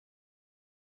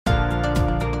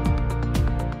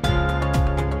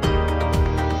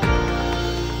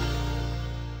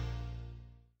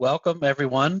Welcome,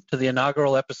 everyone, to the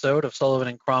inaugural episode of Sullivan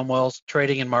and Cromwell's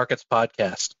Trading and Markets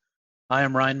podcast. I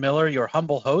am Ryne Miller, your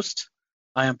humble host.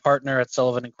 I am partner at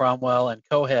Sullivan and Cromwell and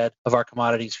co-head of our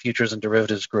Commodities, Futures, and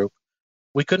Derivatives group.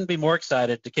 We couldn't be more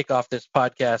excited to kick off this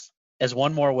podcast as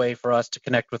one more way for us to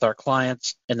connect with our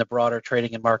clients in the broader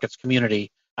trading and markets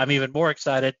community. I'm even more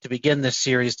excited to begin this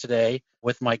series today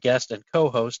with my guest and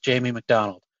co-host, Jamie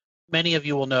McDonald. Many of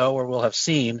you will know or will have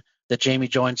seen that Jamie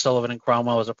joined Sullivan and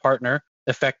Cromwell as a partner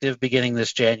effective beginning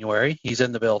this January. He's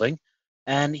in the building.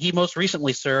 And he most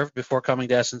recently served before coming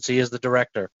to S&C as the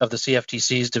director of the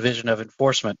CFTC's Division of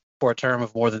Enforcement for a term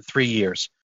of more than 3 years.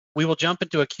 We will jump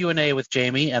into a Q&A with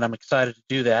Jamie, and I'm excited to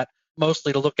do that,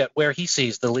 mostly to look at where he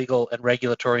sees the legal and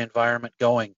regulatory environment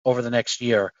going over the next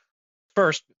year.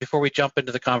 First, before we jump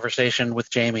into the conversation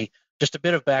with Jamie, just a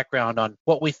bit of background on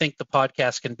what we think the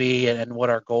podcast can be and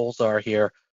what our goals are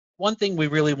here. One thing we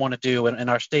really want to do, and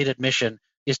our stated mission,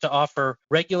 is to offer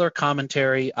regular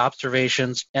commentary,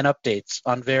 observations, and updates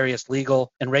on various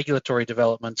legal and regulatory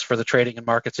developments for the trading and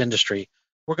markets industry.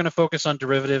 We're going to focus on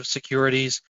derivatives,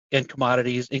 securities, and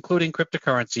commodities, including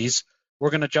cryptocurrencies. We're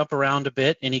going to jump around a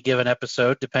bit any given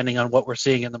episode, depending on what we're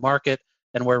seeing in the market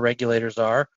and where regulators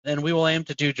are, and we will aim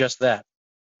to do just that.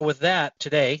 With that,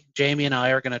 today, Jamie and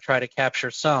I are going to try to capture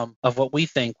some of what we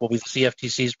think will be the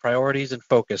CFTC's priorities and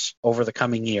focus over the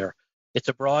coming year. It's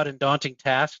a broad and daunting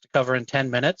task to cover in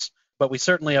 10 minutes, but we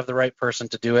certainly have the right person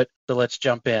to do it, so let's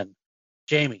jump in.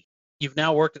 Jamie, you've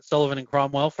now worked at Sullivan and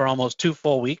Cromwell for almost 2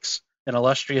 full weeks, an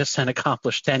illustrious and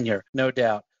accomplished tenure, no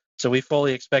doubt. So we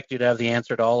fully expect you to have the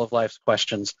answer to all of life's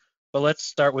questions. But let's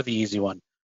start with the easy one.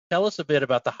 Tell us a bit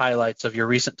about the highlights of your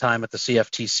recent time at the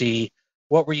CFTC.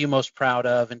 What were you most proud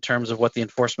of in terms of what the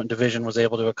Enforcement Division was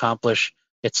able to accomplish,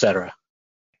 et cetera?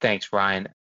 Thanks, Ryan.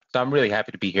 So I'm really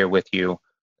happy to be here with you.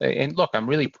 And look, I'm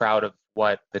really proud of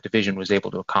what the division was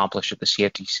able to accomplish at the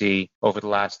CFTC over the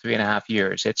last 3.5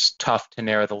 years. It's tough to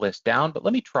narrow the list down, but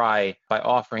let me try by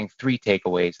offering 3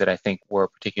 takeaways that I think were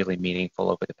particularly meaningful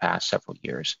over the past several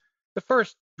years. The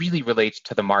first really relates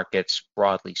to the markets,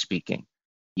 broadly speaking.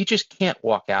 You just can't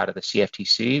walk out of the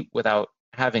CFTC without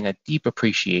having a deep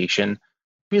appreciation,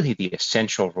 really the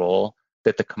essential role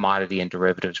that the commodity and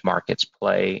derivatives markets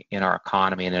play in our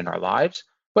economy and in our lives,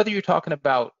 whether you're talking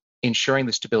about ensuring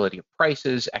the stability of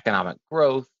prices, economic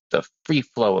growth, the free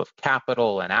flow of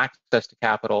capital and access to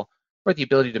capital, or the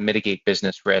ability to mitigate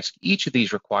business risk. Each of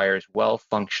these requires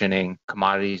well-functioning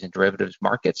commodities and derivatives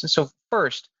markets. And so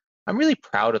first, I'm really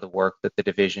proud of the work that the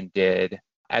division did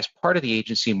as part of the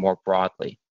agency more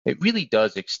broadly. It really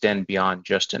does extend beyond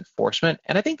just enforcement.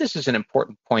 And I think this is an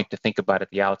important point to think about at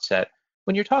the outset.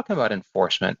 When you're talking about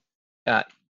enforcement,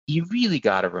 you really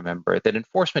got to remember that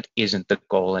enforcement isn't the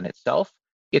goal in itself.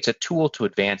 It's a tool to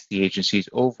advance the agency's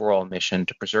overall mission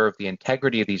to preserve the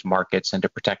integrity of these markets and to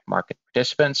protect market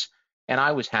participants. And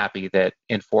I was happy that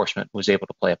enforcement was able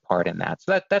to play a part in that.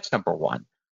 So that's number one.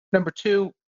 Number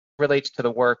two relates to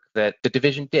the work that the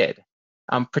division did.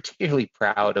 I'm particularly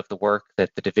proud of the work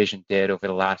that the division did over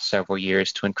the last several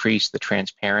years to increase the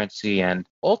transparency and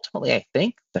ultimately, I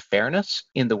think, the fairness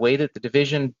in the way that the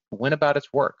division went about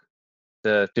its work.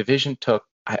 The division took,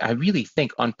 I really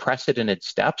think, unprecedented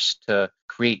steps to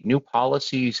create new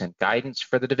policies and guidance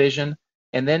for the division,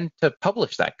 and then to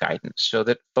publish that guidance so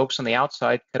that folks on the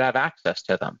outside could have access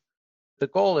to them. The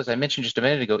goal, as I mentioned just a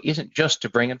minute ago, isn't just to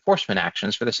bring enforcement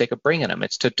actions for the sake of bringing them.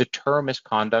 It's to deter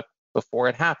misconduct before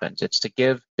it happens. It's to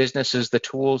give businesses the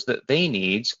tools that they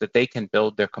need so that they can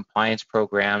build their compliance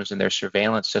programs and their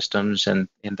surveillance systems in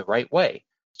the right way.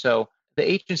 So the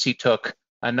agency took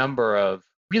a number of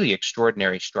really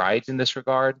extraordinary strides in this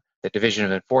regard. The Division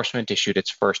of Enforcement issued its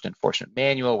first enforcement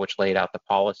manual, which laid out the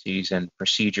policies and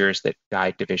procedures that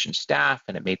guide division staff,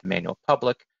 and it made the manual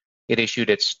public. It issued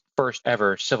its first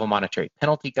ever civil monetary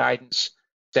penalty guidance,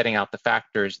 setting out the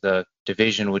factors the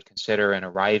division would consider in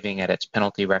arriving at its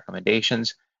penalty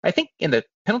recommendations. I think in the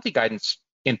penalty guidance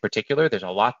in particular, there's a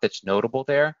lot that's notable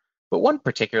there. But one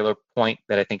particular point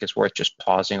that I think is worth just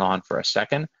pausing on for a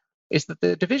second is that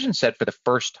the division said for the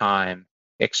first time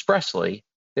expressly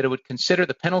that it would consider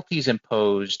the penalties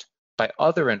imposed by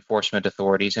other enforcement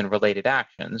authorities in related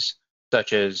actions,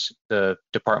 such as the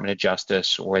Department of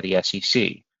Justice or the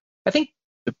SEC. I think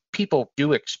the people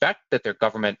do expect that their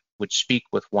government would speak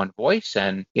with one voice,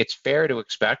 and it's fair to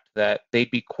expect that they'd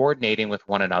be coordinating with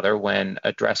one another when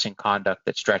addressing conduct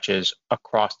that stretches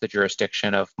across the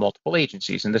jurisdiction of multiple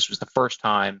agencies. And this was the first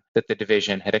time that the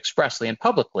division had expressly and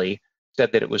publicly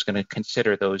said that it was going to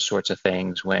consider those sorts of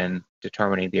things when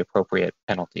determining the appropriate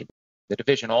penalty. The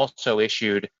division also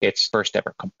issued its first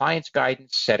ever compliance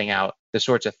guidance, setting out the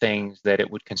sorts of things that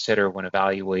it would consider when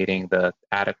evaluating the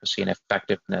adequacy and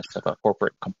effectiveness of a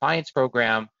corporate compliance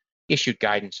program, issued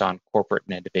guidance on corporate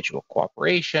and individual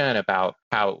cooperation, about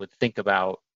how it would think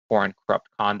about foreign corrupt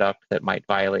conduct that might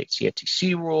violate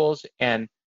CFTC rules, and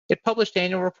it published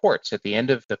annual reports at the end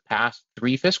of the past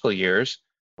 3 fiscal years,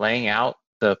 laying out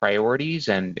the priorities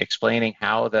and explaining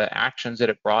how the actions that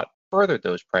it brought furthered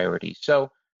those priorities.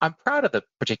 So I'm proud of the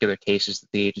particular cases that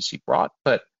the agency brought,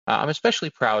 but I'm especially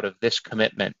proud of this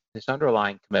commitment, this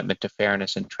underlying commitment to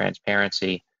fairness and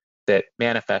transparency that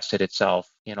manifested itself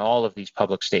in all of these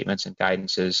public statements and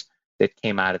guidances that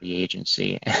came out of the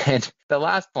agency. And the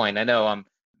last point, I know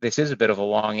this is a bit of a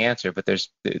long answer, but there's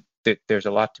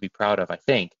a lot to be proud of, I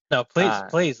think. No,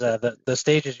 please, the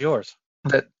stage is yours.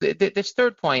 This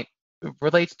third point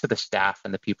relates to the staff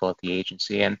and the people at the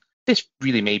agency, and this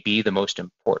really may be the most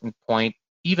important point,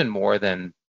 even more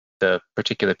than the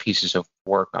particular pieces of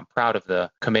work. I'm proud of the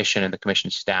commission and the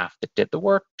commission staff that did the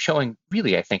work, showing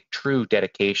really, I think, true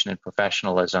dedication and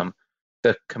professionalism.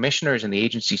 The commissioners and the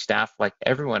agency staff, like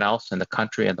everyone else in the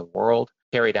country and the world,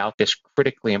 carried out this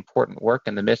critically important work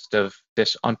in the midst of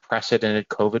this unprecedented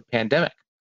COVID pandemic.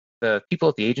 The people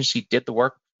at the agency did the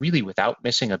work really without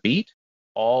missing a beat,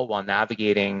 all while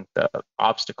navigating the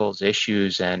obstacles,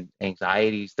 issues, and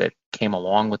anxieties that came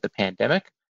along with the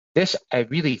pandemic. This, I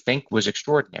really think, was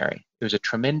extraordinary. It was a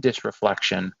tremendous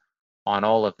reflection on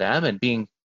all of them, and being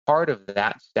part of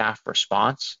that staff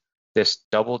response, this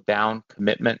doubled down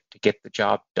commitment to get the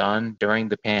job done during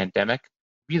the pandemic,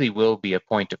 really will be a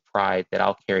point of pride that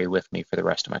I'll carry with me for the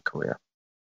rest of my career.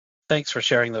 Thanks for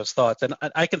sharing those thoughts. And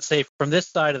I can say from this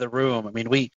side of the room, I mean,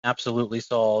 we absolutely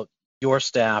saw your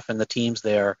staff and the teams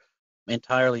there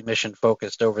entirely mission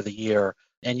focused over the year.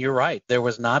 And you're right, there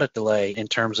was not a delay in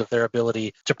terms of their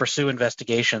ability to pursue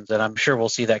investigations. And I'm sure we'll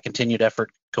see that continued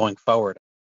effort going forward.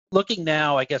 Looking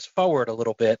now, I guess, forward a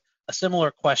little bit, a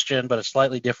similar question, but a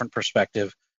slightly different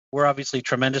perspective. We're obviously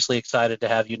tremendously excited to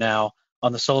have you now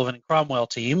on the Sullivan and Cromwell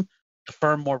team. The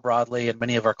firm more broadly and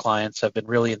many of our clients have been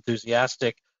really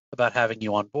enthusiastic about having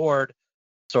you on board.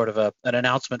 Sort of an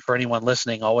announcement for anyone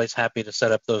listening, always happy to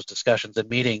set up those discussions and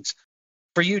meetings.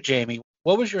 For you, Jamie,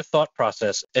 what was your thought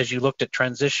process as you looked at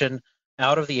transition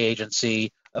out of the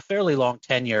agency, a fairly long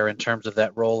tenure in terms of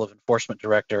that role of enforcement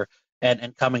director,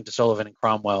 and coming to Sullivan and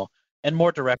Cromwell? And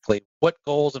more directly, what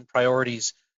goals and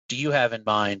priorities do you have in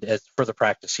mind as for the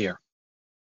practice here?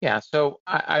 Yeah, so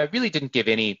I really didn't give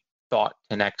any thought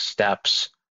to next steps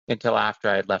until after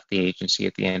I had left the agency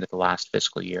at the end of the last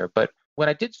fiscal year. But when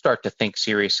I did start to think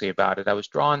seriously about it, I was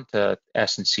drawn to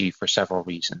S&C for several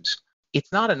reasons.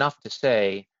 It's not enough to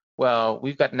say, well,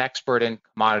 we've got an expert in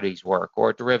commodities work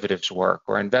or derivatives work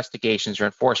or investigations or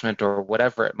enforcement or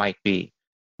whatever it might be.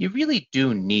 You really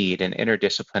do need an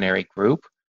interdisciplinary group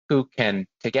who can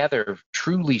together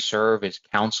truly serve as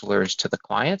counselors to the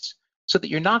clients so that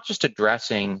you're not just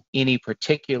addressing any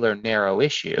particular narrow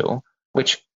issue,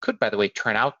 which could, by the way,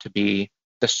 turn out to be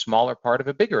the smaller part of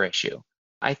a bigger issue.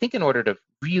 I think in order to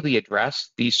really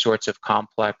address these sorts of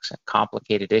complex and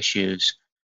complicated issues,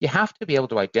 you have to be able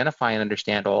to identify and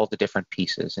understand all the different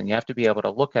pieces, and you have to be able to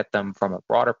look at them from a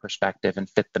broader perspective and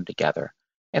fit them together.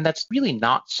 And that's really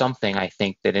not something I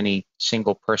think that any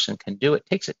single person can do. It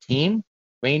takes a team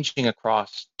ranging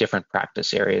across different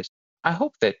practice areas. I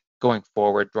hope that going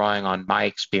forward, drawing on my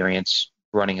experience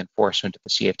running enforcement at the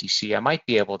CFTC, I might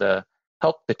be able to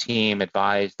help the team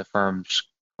advise the firm's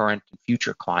current and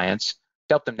future clients,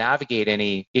 to help them navigate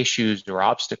any issues or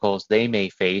obstacles they may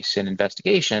face in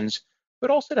investigations, but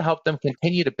also to help them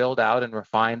continue to build out and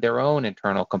refine their own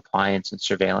internal compliance and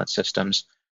surveillance systems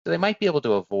so they might be able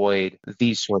to avoid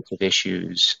these sorts of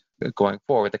issues going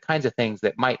forward, the kinds of things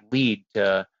that might lead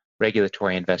to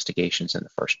regulatory investigations in the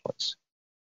first place.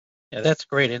 Yeah, that's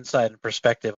great insight and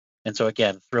perspective. And so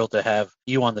again, thrilled to have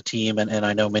you on the team, and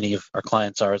I know many of our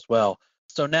clients are as well.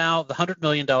 So now the $100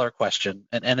 million question,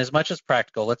 and as much as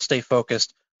practical, let's stay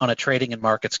focused on a trading and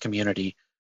markets community.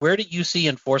 Where do you see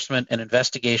enforcement and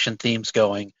investigation themes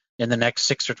going in the next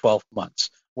 6 or 12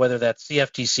 months, whether that's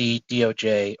CFTC,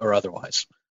 DOJ, or otherwise?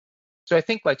 So I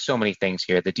think like so many things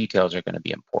here, the details are going to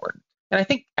be important. And I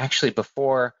think actually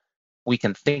before we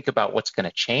can think about what's going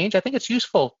to change, I think it's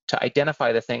useful to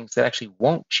identify the things that actually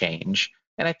won't change.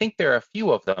 And I think there are a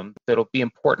few of them that'll be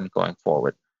important going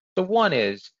forward. So one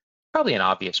is probably an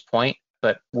obvious point,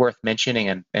 but worth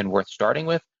mentioning and worth starting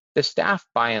with. The staff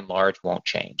by and large won't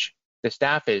change. The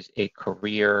staff is a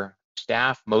career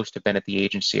staff. Most have been at the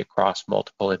agency across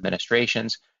multiple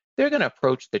administrations. They're going to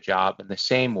approach the job in the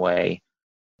same way,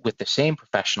 with the same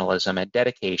professionalism and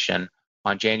dedication,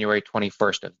 on January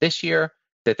 21st of this year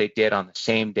that they did on the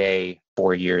same day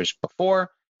 4 years before,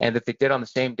 and that they did on the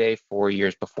same day 4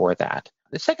 years before that.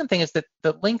 The second thing is that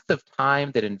the length of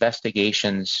time that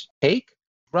investigations take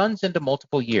runs into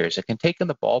multiple years. It can take in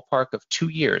the ballpark of 2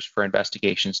 years for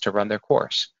investigations to run their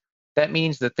course. That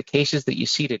means that the cases that you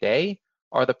see today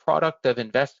are the product of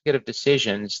investigative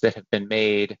decisions that have been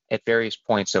made at various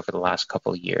points over the last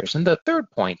couple of years. And the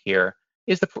third point here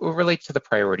is relates to the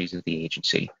priorities of the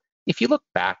agency. If you look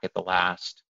back at the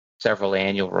last several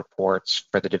annual reports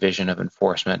for the Division of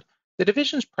Enforcement, the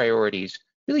division's priorities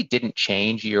really didn't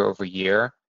change year over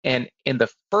year. And in the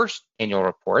first annual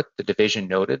report, the division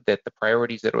noted that the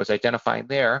priorities that it was identifying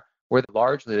there were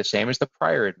largely the same as the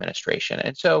prior administration.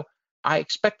 And so I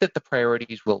expect that the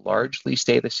priorities will largely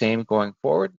stay the same going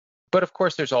forward. But of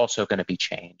course, there's also going to be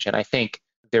change. And I think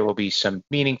there will be some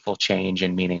meaningful change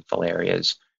in meaningful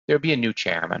areas. There'll be a new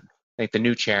chairman. I think the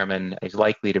new chairman is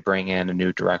likely to bring in a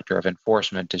new director of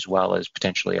enforcement as well as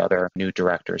potentially other new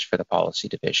directors for the policy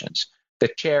divisions. The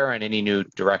chair and any new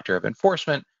director of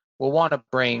enforcement will want to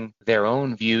bring their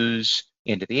own views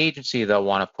into the agency. They'll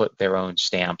want to put their own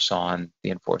stamps on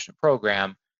the enforcement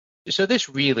program. So this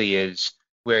really is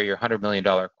where your $100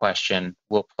 million question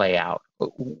will play out.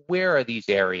 Where are these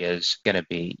areas going to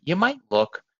be? You might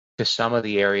look to some of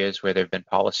the areas where there have been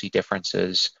policy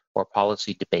differences or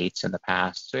policy debates in the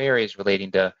past. So areas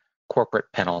relating to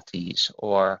corporate penalties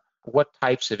or what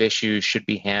types of issues should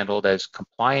be handled as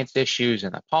compliance issues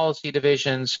in the policy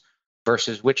divisions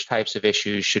versus which types of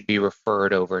issues should be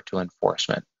referred over to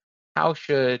enforcement. How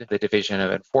should the Division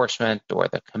of Enforcement or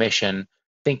the Commission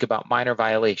think about minor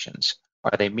violations?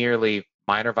 Are they merely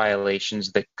minor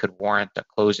violations that could warrant a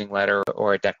closing letter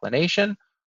or a declination,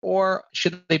 or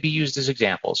should they be used as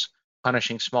examples?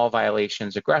 Punishing small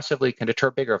violations aggressively can deter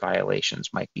bigger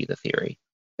violations, might be the theory.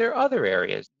 There are other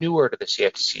areas newer to the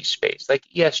CFTC space, like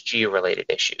ESG-related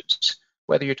issues,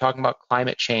 whether you're talking about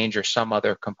climate change or some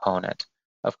other component.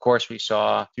 Of course, we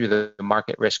saw through the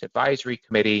Market Risk Advisory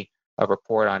Committee a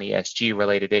report on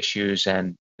ESG-related issues,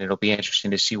 and it'll be interesting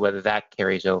to see whether that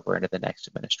carries over into the next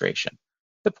administration.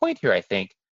 The point here, I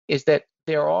think, is that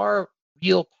there are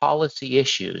real policy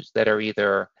issues that are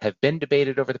either have been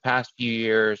debated over the past few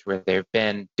years where there have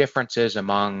been differences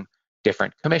among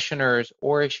different commissioners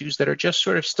or issues that are just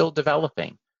sort of still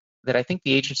developing that I think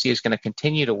the agency is going to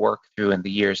continue to work through in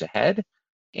the years ahead.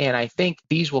 And I think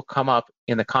these will come up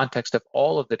in the context of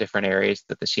all of the different areas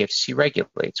that the CFTC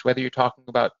regulates, whether you're talking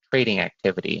about trading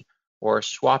activity or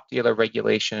swap dealer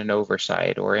regulation and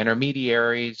oversight or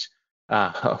intermediaries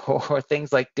or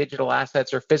things like digital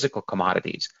assets or physical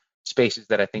commodities, spaces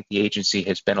that I think the agency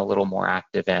has been a little more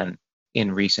active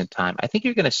in recent time. I think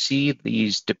you're going to see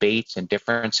these debates and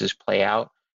differences play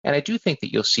out. And I do think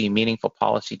that you'll see meaningful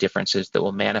policy differences that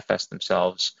will manifest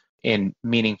themselves in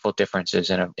meaningful differences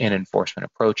in enforcement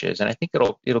approaches. And I think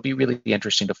it'll be really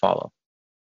interesting to follow.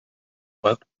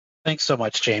 Well, thanks so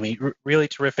much, Jamie. Really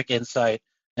terrific insight.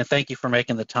 And thank you for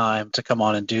making the time to come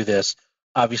on and do this.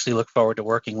 Obviously, look forward to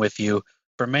working with you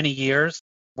for many years.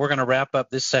 We're going to wrap up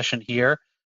this session here.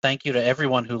 Thank you to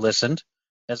everyone who listened.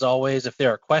 As always, if there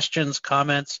are questions,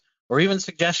 comments, or even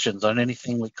suggestions on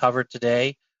anything we covered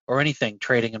today or anything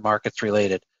trading and markets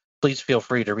related, please feel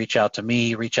free to reach out to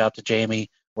me, reach out to Jamie.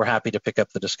 We're happy to pick up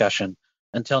the discussion.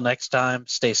 Until next time,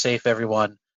 stay safe,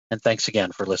 everyone, and thanks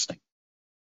again for listening.